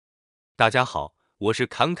大家好，我是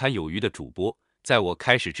侃侃有余的主播。在我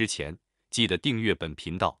开始之前，记得订阅本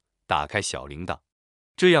频道，打开小铃铛，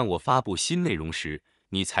这样我发布新内容时，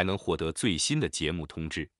你才能获得最新的节目通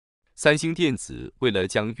知。三星电子为了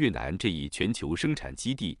将越南这一全球生产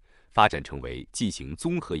基地发展成为进行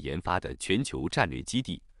综合研发的全球战略基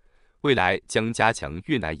地，未来将加强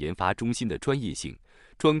越南研发中心的专业性，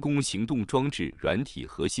专攻行动装置软体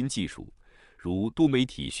核心技术，如多媒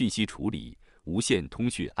体讯息处理、无线通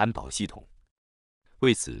讯安保系统。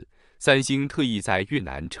为此，三星特意在越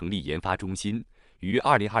南成立研发中心，于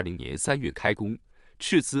2020年3月开工，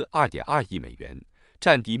斥资2.2亿美元，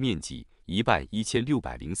占地面积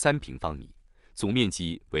11603平方米，总面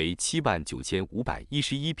积为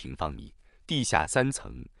79511平方米，地下3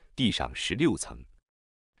层，地上16层。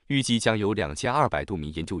预计将有2200多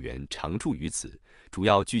名研究员常驻于此，主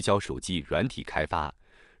要聚焦手机软体开发，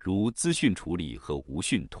如资讯处理和无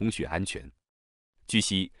讯通讯安全。据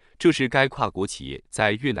悉，这是该跨国企业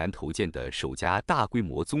在越南投建的首家大规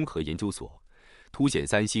模综合研究所，凸显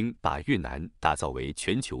三星把越南打造为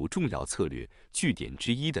全球重要策略据点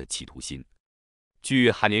之一的企图心。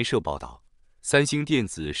据韩联社报道，三星电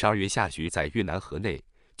子12月下旬在越南河内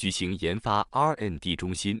举行研发 R&D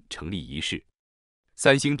中心成立仪式。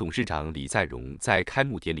三星董事长李在鎔在开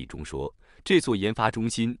幕典礼中说，这座研发中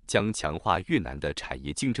心将强化越南的产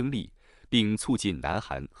业竞争力，并促进南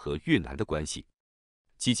韩和越南的关系。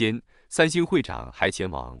期间，三星会长还前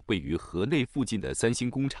往位于河内附近的三星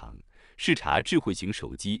工厂，视察智慧型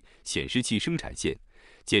手机显示器生产线，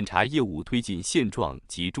检查业务推进现状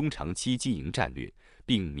及中长期经营战略，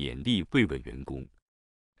并勉励慰问员工。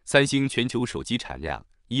三星全球手机产量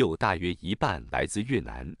已有大约一半来自越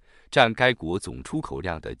南，占该国总出口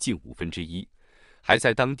量的近1/5，还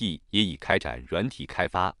在当地也已开展软体开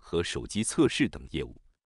发和手机测试等业务。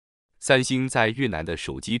三星在越南的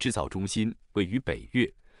手机制造中心位于北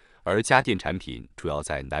越，而家电产品主要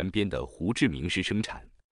在南边的胡志明市生产。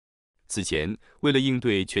此前，为了应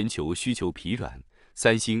对全球需求疲软，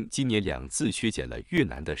三星今年2次削减了越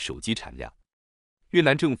南的手机产量。越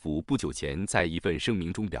南政府不久前在一份声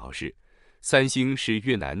明中表示，三星是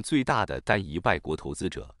越南最大的单一外国投资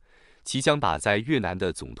者，其将把在越南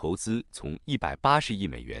的总投资从180亿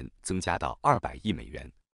美元增加到200亿美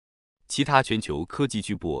元。其他全球科技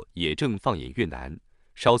巨擘也正放眼越南。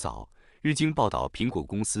稍早，日经报道，苹果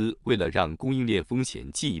公司为了让供应链风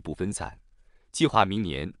险进一步分散，计划明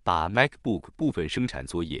年把 MacBook 部分生产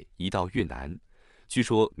作业移到越南。据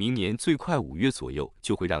说，明年最快5月左右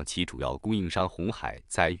就会让其主要供应商鸿海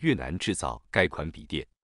在越南制造该款笔电。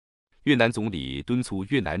越南总理敦促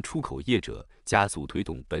越南出口业者加速推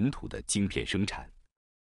动本土的晶片生产。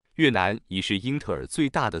越南已是英特尔最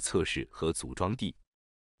大的测试和组装地。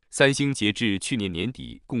三星截至去年年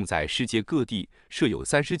底，共在世界各地设有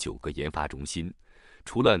39个研发中心，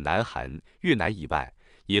除了南韩、越南以外，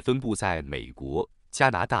也分布在美国、加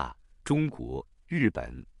拿大、中国、日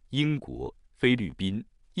本、英国、菲律宾、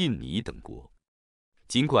印尼等国。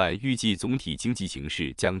尽管预计总体经济形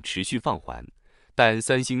势将持续放缓，但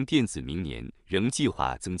三星电子明年仍计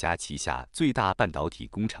划增加旗下最大半导体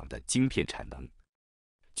工厂的晶片产能。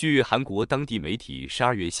据韩国当地媒体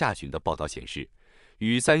12月下旬的报道显示，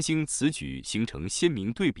与三星此举形成鲜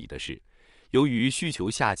明对比的是，由于需求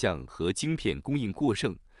下降和晶片供应过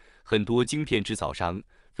剩，很多晶片制造商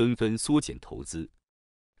纷纷缩减投资。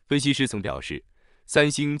分析师曾表示，三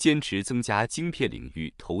星坚持增加晶片领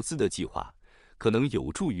域投资的计划，可能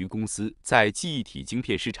有助于公司在记忆体晶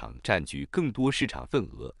片市场占据更多市场份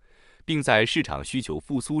额，并在市场需求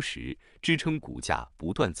复苏时支撑股价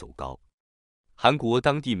不断走高。韩国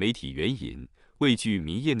当地媒体援引未具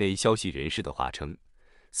名业内消息人士的话称，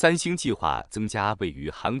三星计划增加位于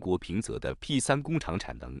韩国平泽的 P3 工厂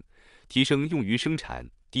产能，提升用于生产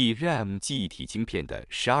DRAM 记忆体晶片的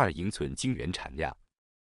12英寸晶圆产量。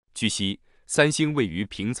据悉，三星位于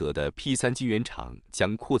平泽的 P3 晶圆厂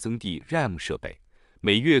将扩增 DRAM 设备，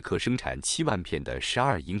每月可生产7万片的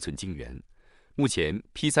12英寸晶圆。目前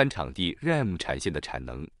P3 厂 DRAM 产线的产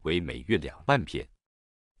能为每月2万片。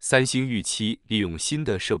三星预期利用新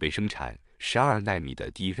的设备生产12奈米的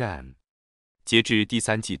DRAM。截至第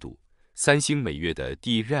3季度，三星每月的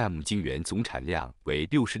DRAM 晶圆总产量为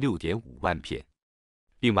66.5万片。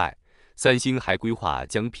另外，三星还规划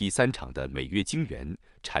将 P3 厂的每月晶圆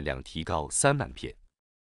产量提高3万片。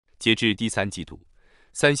截至第3季度，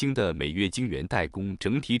三星的每月晶圆代工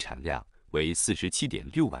整体产量为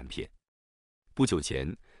47.6万片。不久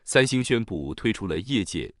前，三星宣布推出了业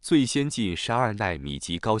界最先进12奈米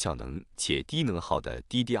级高效能且低能耗的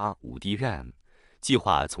DDR5 DRAM。计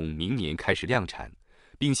划从明年开始量产，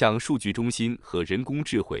并向数据中心和人工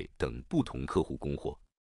智慧等不同客户供货。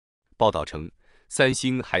报道称，三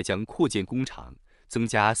星还将扩建工厂，增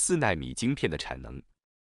加4nm晶片的产能。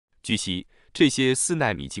据悉，这些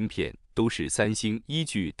4nm晶片都是三星依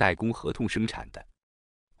据代工合同生产的。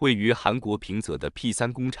位于韩国平泽的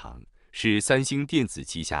P3 工厂是三星电子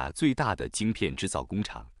旗下最大的晶片制造工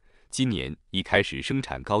厂，今年已开始生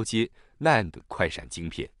产高阶 NAND 快闪晶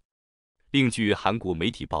片。另据韩国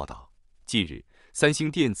媒体报道，近日三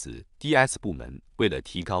星电子 DS 部门为了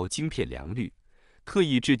提高晶片良率，刻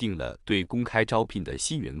意制定了对公开招聘的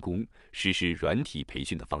新员工实施软体培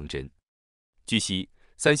训的方针。据悉，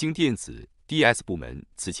三星电子 DS 部门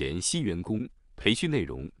此前新员工培训内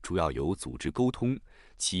容主要由组织沟通、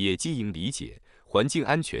企业经营理解、环境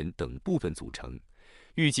安全等部分组成，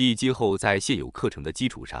预计今后在现有课程的基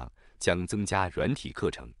础上将增加软体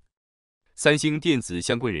课程。三星电子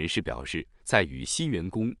相关人士表示，在与新员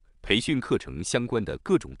工培训课程相关的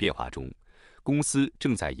各种变化中，公司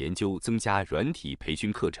正在研究增加软体培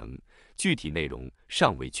训课程，具体内容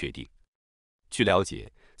尚未确定。据了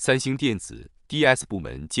解，三星电子 DS 部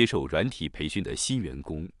门接受软体培训的新员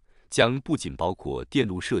工将不仅包括电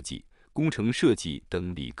路设计、工程设计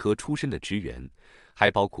等理科出身的职员，还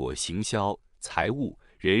包括行销、财务、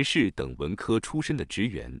人事等文科出身的职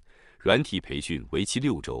员。软体培训为期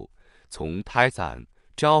6周，从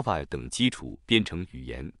Python、Java 等基础编程语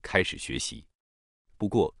言开始学习。不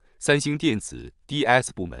过，三星电子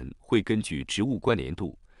DS 部门会根据职务关联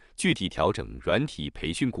度，具体调整软体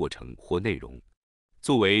培训过程或内容。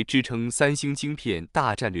作为支撑三星晶片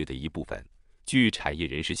大战略的一部分，据产业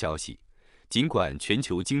人士消息，尽管全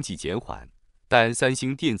球经济减缓，但三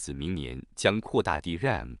星电子明年将扩大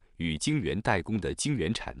DRAM 与晶圆代工的晶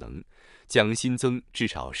圆产能，将新增至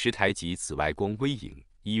少10台级紫外光微影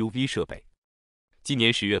EUV 设备。今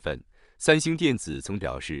年10月份，三星电子曾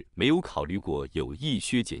表示没有考虑过有意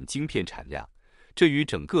削减晶片产量，这与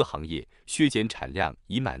整个行业削减产量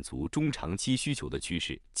以满足中长期需求的趋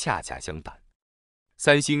势恰恰相反。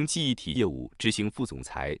三星记忆体业务执行副总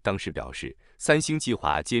裁当时表示，三星计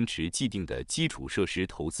划坚持既定的基础设施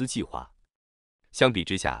投资计划。相比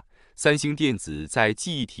之下，三星电子在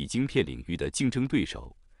记忆体晶片领域的竞争对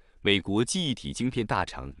手，美国记忆体晶片大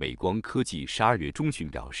厂美光科技12月中旬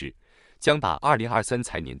表示，将把2023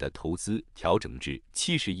财年的投资调整至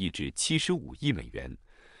70亿至75亿美元，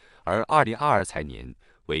而2022财年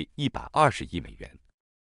为120亿美元。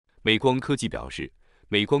美光科技表示，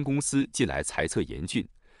美光公司近来财测严峻，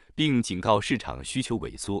并警告市场需求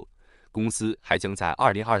萎缩，公司还将在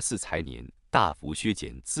2024财年大幅削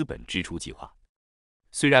减资本支出计划。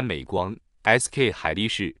虽然美光、SK 海力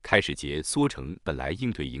士开始节缩成本来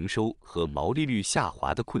应对营收和毛利率下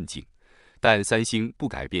滑的困境，但三星不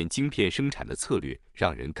改变晶片生产的策略，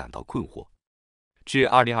让人感到困惑。至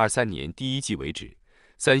2023年第一季为止，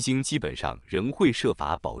三星基本上仍会设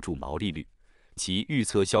法保住毛利率。其预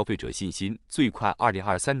测消费者信心最快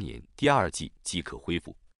2023年第二季即可恢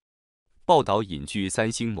复。报道引据三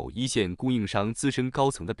星某一线供应商资深高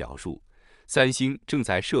层的表述，三星正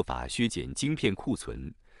在设法削减晶片库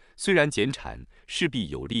存，虽然减产势必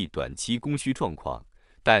有利短期供需状况，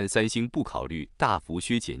但三星不考虑大幅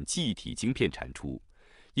削减记忆体晶片产出，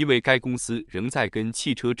因为该公司仍在跟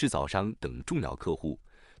汽车制造商等重要客户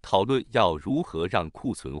讨论要如何让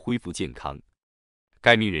库存恢复健康。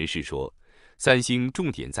该名人士说，三星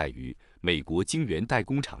重点在于美国晶圆代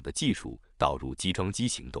工厂的技术导入机装机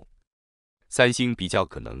行动。三星比较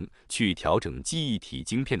可能去调整记忆体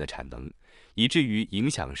晶片的产能，以至于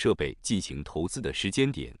影响设备进行投资的时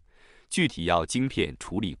间点，具体要晶片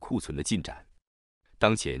处理库存的进展。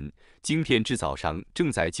当前，晶片制造商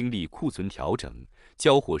正在经历库存调整、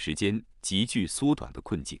交货时间急剧缩短的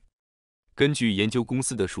困境。根据研究公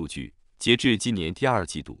司的数据，截至今年第二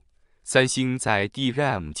季度，三星在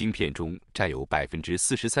DRAM 晶片中占有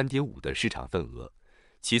 43.5% 的市场份额，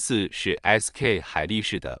其次是 SK 海力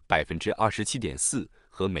士的 27.4%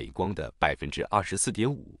 和美光的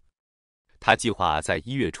 24.5%。他计划在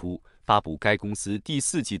1月初发布该公司第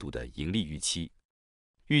四季度的盈利预期，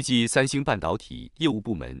预计三星半导体业务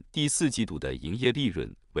部门第四季度的营业利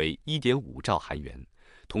润为 1.5 兆韩元，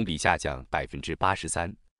同比下降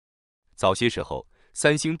 83%。早些时候，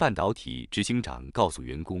三星半导体执行长告诉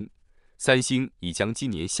员工，三星已将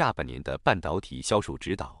今年下半年的半导体销售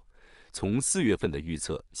指导从4月份的预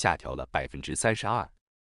测下调了 32%。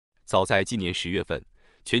早在今年10月份，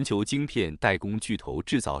全球晶片代工巨头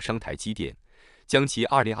制造商台积电将其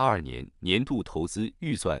2022年年度投资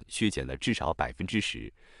预算削减了至少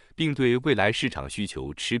 10%， 并对未来市场需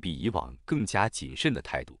求持比以往更加谨慎的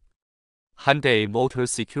态度。Hyundai Motor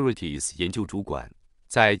Securities 研究主管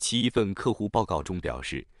在其一份客户报告中表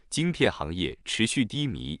示，晶片行业持续低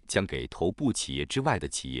迷将给头部企业之外的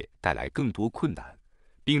企业带来更多困难，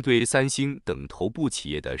并对三星等头部企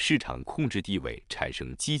业的市场控制地位产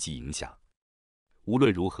生积极影响。无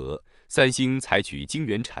论如何，三星采取晶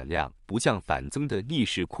圆产量不降反增的逆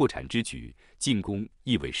势扩产之举，进攻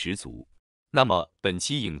意味十足。那么本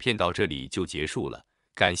期影片到这里就结束了，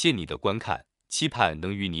感谢你的观看，期盼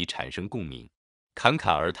能与你产生共鸣。侃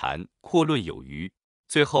侃而谈，阔论有余。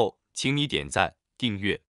最后，请你点赞、订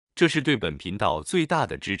阅，这是对本频道最大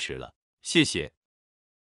的支持了，谢谢。